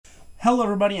Hello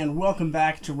everybody and welcome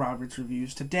back to Robert's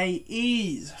Reviews. Today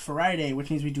is Friday,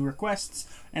 which means we do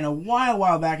requests, and a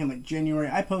while back in like January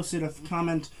I posted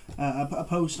a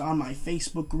post on my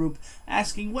Facebook group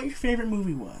asking what your favorite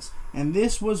movie was, and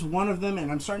this was one of them,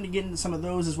 and I'm starting to get into some of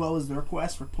those as well as the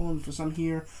requests. We're pulling for some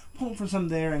here, pulling for some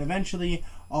there, and eventually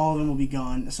all of them will be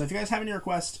gone. So if you guys have any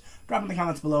requests, drop in the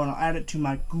comments below and I'll add it to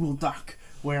my Google Doc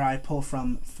where I pull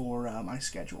from for my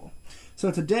schedule. So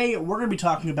today we're going to be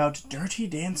talking about Dirty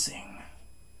Dancing.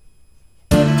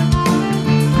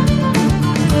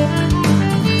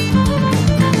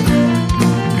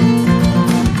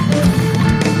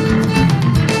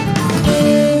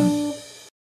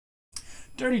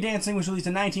 Dirty Dancing was released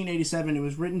in 1987. It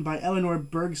was written by Eleanor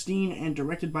Bergstein and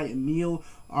directed by Emil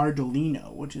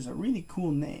Ardolino, which is a really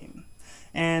cool name.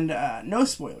 And no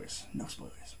spoilers. No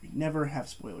spoilers. We never have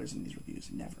spoilers in these reviews.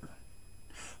 Never.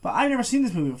 But I've never seen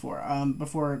this movie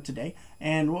before today.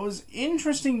 And what was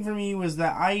interesting for me was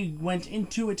that I went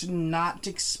into it not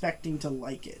expecting to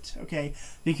like it, okay?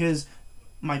 Because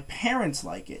my parents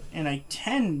like it, and I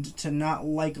tend to not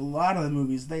like a lot of the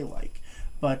movies they like.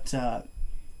 But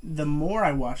the more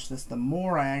I watched this, the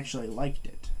more I actually liked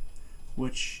it,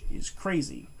 which is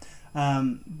crazy.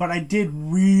 But I did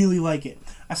really like it.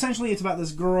 Essentially, it's about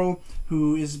this girl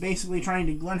who is basically trying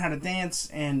to learn how to dance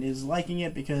and is liking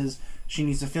it because she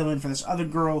needs to fill in for this other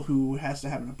girl who has to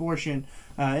have an abortion.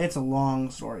 It's a long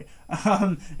story.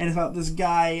 And it's about this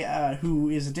guy who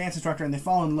is a dance instructor, and they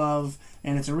fall in love,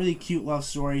 and it's a really cute love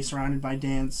story surrounded by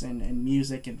dance and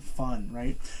music and fun,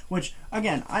 right? Which,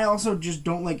 again, I also just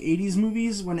don't like 80s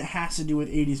movies when it has to do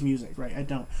with 80s music, right? I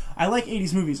don't. I like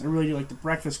 80s movies. I really do like The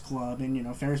Breakfast Club and, you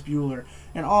know, Ferris Bueller,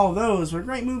 and all of those were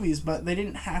great movies, but they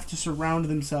didn't have to surround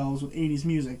themselves with 80s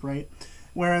music, right?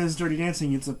 Whereas Dirty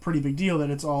Dancing, it's a pretty big deal that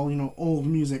it's all, you know, old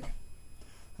music.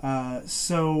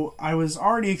 So I was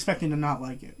already expecting to not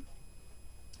like it.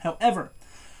 However,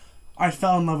 I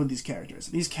fell in love with these characters.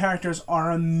 These characters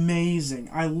are amazing.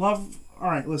 I love...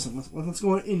 Alright, listen, let's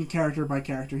go in character by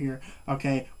character here.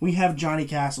 Okay, we have Johnny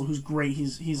Castle, who's great.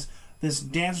 He's this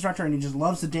dance instructor, and he just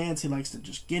loves to dance. He likes to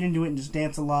just get into it and just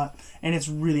dance a lot, and it's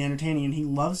really entertaining, and he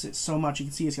loves it so much. You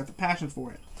can see he's got the passion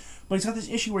for it. But he's got this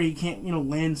issue where he can't, you know,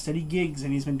 land steady gigs,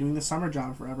 and he's been doing the summer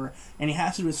job forever, and he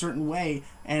has to do a certain way,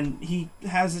 and he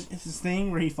has this thing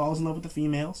where he falls in love with the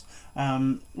females,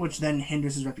 which then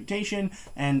hinders his reputation,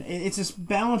 and it's this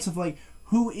balance of, like,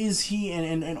 who is he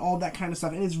and all that kind of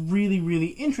stuff, and it's really, really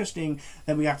interesting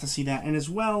that we got to see that, and as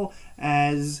well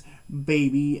as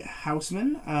Baby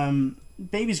Houseman.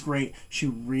 Baby's great. She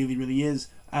really, really is.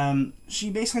 She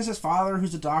basically has this father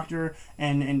who's a doctor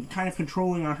and kind of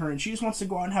controlling on her, and she just wants to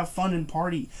go out and have fun and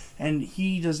party, and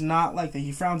he does not like that.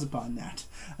 He frowns upon that.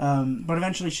 But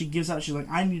eventually she gives out. She's like,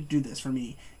 I need to do this for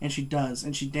me, and she does,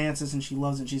 and she dances, and she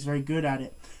loves it. She's very good at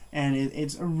it, and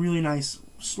it's a really nice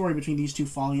story between these two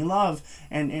falling in love,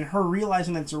 and her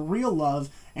realizing that it's a real love,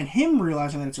 and him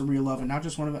realizing that it's a real love, and not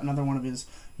just another one of his,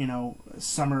 you know,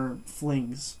 summer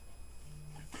flings.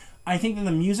 I think that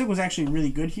the music was actually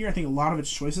really good here. I think a lot of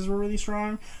its choices were really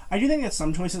strong. I do think that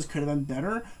some choices could have been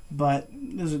better, but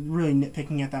there's really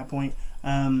nitpicking at that point.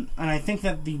 And I think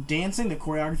that the dancing, the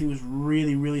choreography was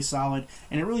really, really solid,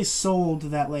 and it really sold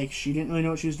that, like, she didn't really know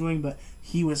what she was doing, but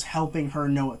he was helping her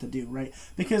know what to do, right?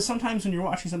 Because sometimes when you're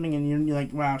watching something and you're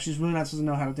like, wow, she's really not supposed to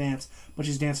know how to dance, but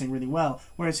she's dancing really well.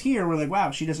 Whereas here, we're like,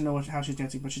 wow, she doesn't know how she's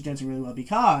dancing, but she's dancing really well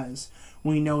because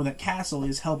we know that Castle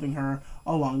is helping her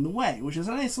along the way, which is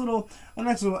a nice little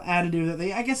additive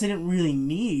that I guess they didn't really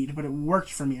need, but it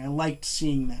worked for me. I liked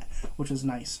seeing that, which was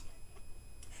nice.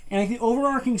 And I think the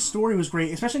overarching story was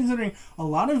great, especially considering a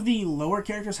lot of the lower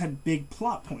characters had big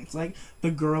plot points. Like,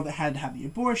 the girl that had to have the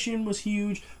abortion was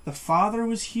huge, the father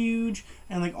was huge,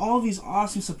 and, like, all of these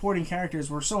awesome supporting characters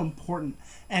were so important.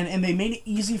 And they made it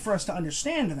easy for us to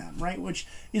understand them, right? Which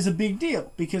is a big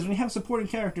deal, because when you have supporting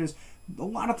characters, a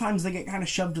lot of times they get kind of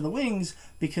shoved to the wings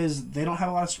because they don't have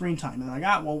a lot of screen time. And they're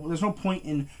like, well, there's no point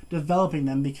in developing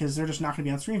them because they're just not going to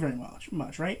be on screen very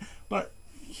much, right? But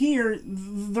here,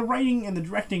 the writing and the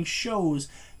directing shows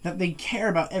that they care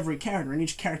about every character, and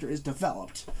each character is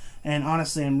developed. And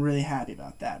honestly, I'm really happy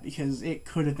about that, because it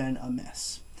could have been a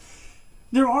mess.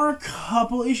 There are a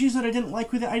couple issues that I didn't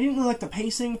like with it. I didn't really like the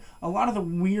pacing. A lot of the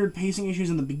weird pacing issues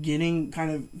in the beginning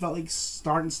kind of felt like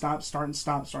start and stop, start and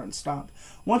stop, start and stop.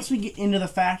 Once we get into the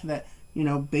fact that, you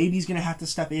know, Baby's going to have to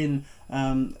step in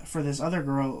for this other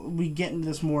girl, we get into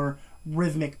this more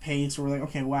rhythmic pace where we're like,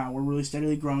 okay, wow, we're really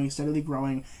steadily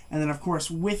growing, and then of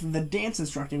course with the dance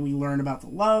instructing we learn about the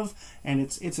love, and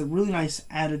it's a really nice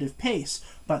additive pace,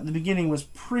 but the beginning was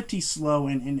pretty slow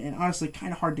and honestly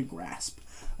kind of hard to grasp.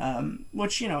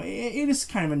 which, you know, it is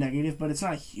kind of a negative, but it's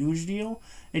not a huge deal.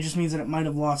 It just means that it might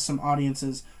have lost some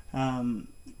audiences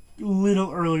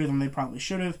little earlier than they probably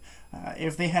should have.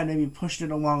 If they had maybe pushed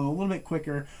it along a little bit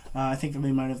quicker, I think that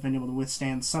they might have been able to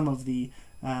withstand some of the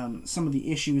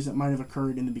issues that might have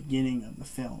occurred in the beginning of the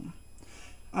film.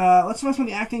 Let's talk about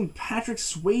the acting. Patrick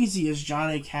Swayze as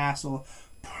Johnny Castle.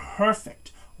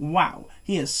 Perfect. Wow.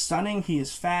 He is stunning, he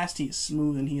is fast, he is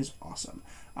smooth, and he is awesome.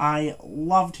 I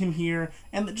loved him here,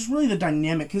 and just really the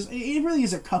dynamic, because it really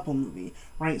is a couple movie,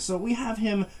 right? So we have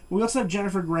him, we also have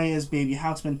Jennifer Grey as Baby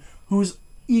Houseman, who's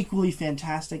equally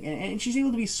fantastic, and she's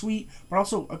able to be sweet, but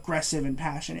also aggressive and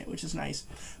passionate, which is nice.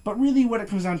 But really what it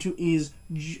comes down to is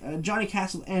Johnny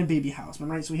Castle and Baby Houseman,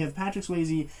 right? So we have Patrick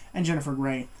Swayze and Jennifer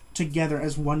Grey together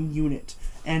as one unit,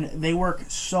 and they work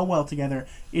so well together.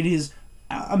 It is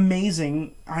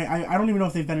amazing. I don't even know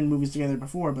if they've been in movies together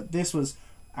before, but this was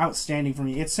outstanding for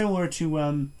me. It's similar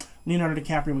to Leonardo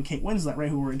DiCaprio and Kate Winslet, right,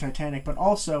 who were in Titanic, but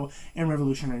also in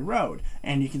Revolutionary Road.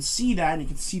 And you can see that, and you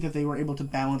can see that they were able to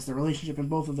balance their relationship in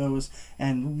both of those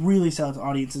and really sell it to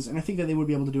audiences. And I think that they would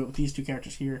be able to do it with these two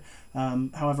characters here.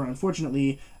 However,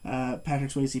 unfortunately,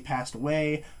 Patrick Swayze passed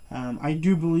away. I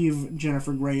do believe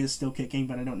Jennifer Grey is still kicking,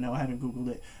 but I don't know. I haven't Googled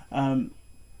it.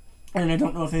 And I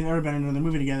don't know if they've ever been in another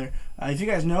movie together. If you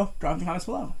guys know, drop in the comments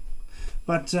below.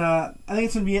 But I think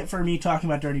it's going to be it for me talking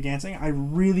about Dirty Dancing. I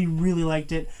really, really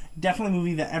liked it. Definitely a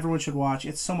movie that everyone should watch.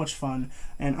 It's so much fun.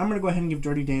 And I'm going to go ahead and give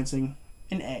Dirty Dancing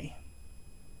an A.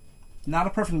 Not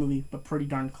a perfect movie, but pretty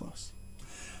darn close.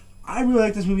 I really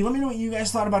like this movie. Let me know what you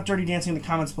guys thought about Dirty Dancing in the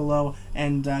comments below.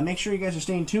 And make sure you guys are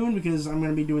staying tuned, because I'm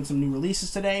going to be doing some new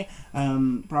releases today.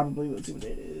 Probably, let's see what day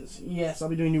it is. Yes, I'll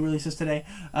be doing new releases today.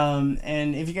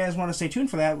 And if you guys want to stay tuned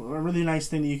for that, a really nice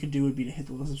thing that you could do would be to hit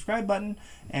the little subscribe button.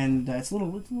 And it's a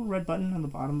little red button on the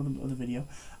bottom of the video.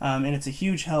 And it's a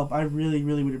huge help. I really,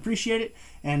 really would appreciate it.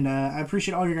 And I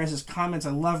appreciate all your guys' comments.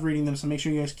 I love reading them, so make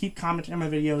sure you guys keep commenting on my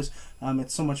videos.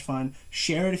 It's so much fun.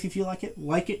 Share it if you feel like it.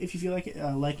 Like it if you feel like it.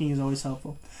 Liking is always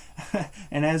helpful.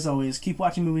 And as always, keep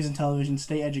watching movies and television,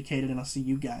 stay educated, and I'll see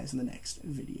you guys in the next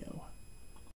video.